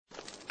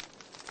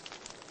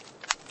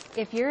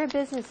If you're a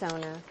business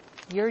owner,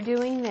 you're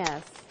doing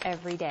this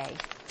every day.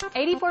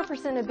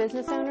 84% of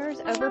business owners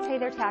overpay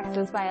their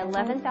taxes by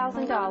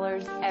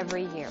 $11,000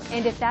 every year.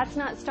 And if that's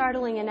not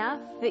startling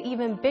enough, the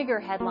even bigger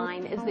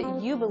headline is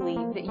that you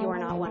believe that you're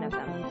not one of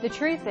them. The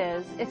truth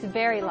is, it's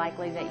very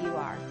likely that you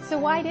are. So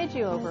why did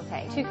you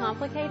overpay? Too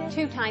complicated?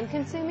 Too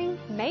time-consuming?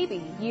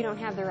 Maybe you don't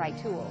have the right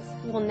tools.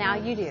 Well, now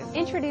you do.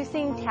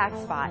 Introducing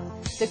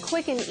TaxSpot, the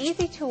quick and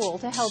easy tool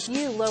to help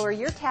you lower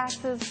your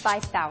taxes by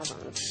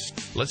thousands.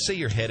 Let's say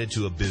you're headed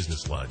to a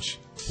business lunch.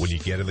 When you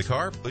get in the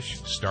car, push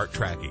Start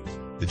Tracking.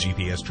 The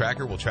GPS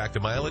tracker will track the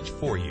mileage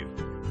for you.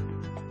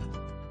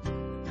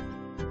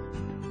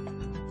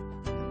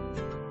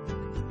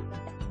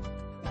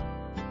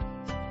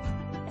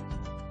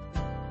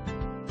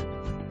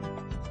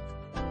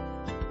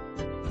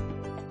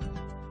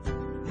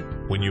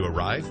 When you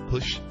arrive,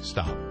 push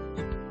Stop.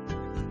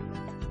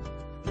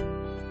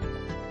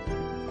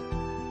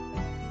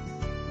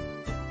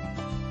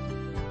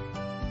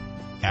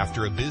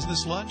 After a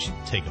business lunch,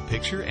 take a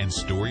picture and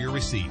store your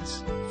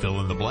receipts. Fill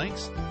in the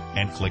blanks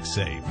and click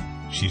Save.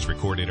 She's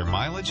recorded her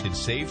mileage and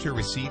saved her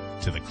receipt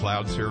to the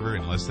cloud server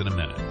in less than a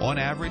minute. On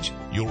average,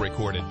 you'll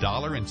record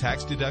 $1 in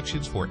tax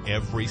deductions for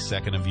every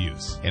second of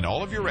use. And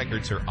all of your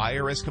records are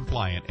IRS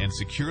compliant and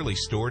securely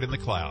stored in the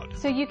cloud.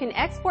 So you can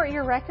export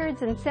your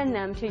records and send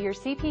them to your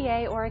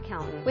CPA or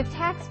accountant. With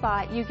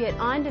TaxSpot, you get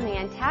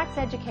on-demand tax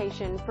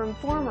education from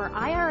former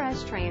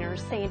IRS trainer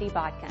Sandy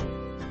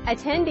Botkin.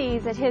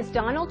 Attendees at his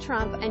Donald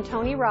Trump and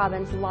Tony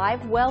Robbins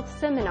live wealth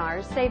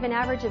seminars save an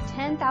average of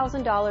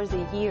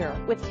 $10,000 a year.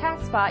 With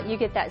TaxSpot, you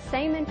get that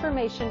same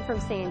information from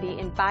Sandy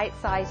in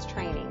bite-sized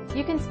training.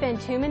 You can spend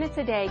 2 minutes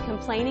a day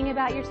complaining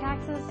about your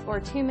taxes or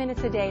 2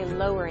 minutes a day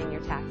lowering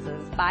your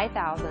taxes by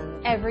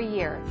thousands every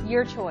year.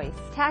 Your choice.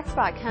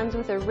 TaxSpot comes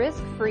with a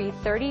risk-free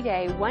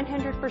 30-day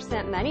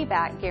 100%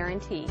 money-back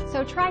guarantee.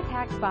 So try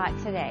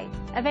TaxSpot today.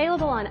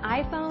 Available on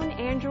iPhone,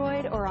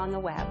 Android, or on the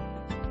web.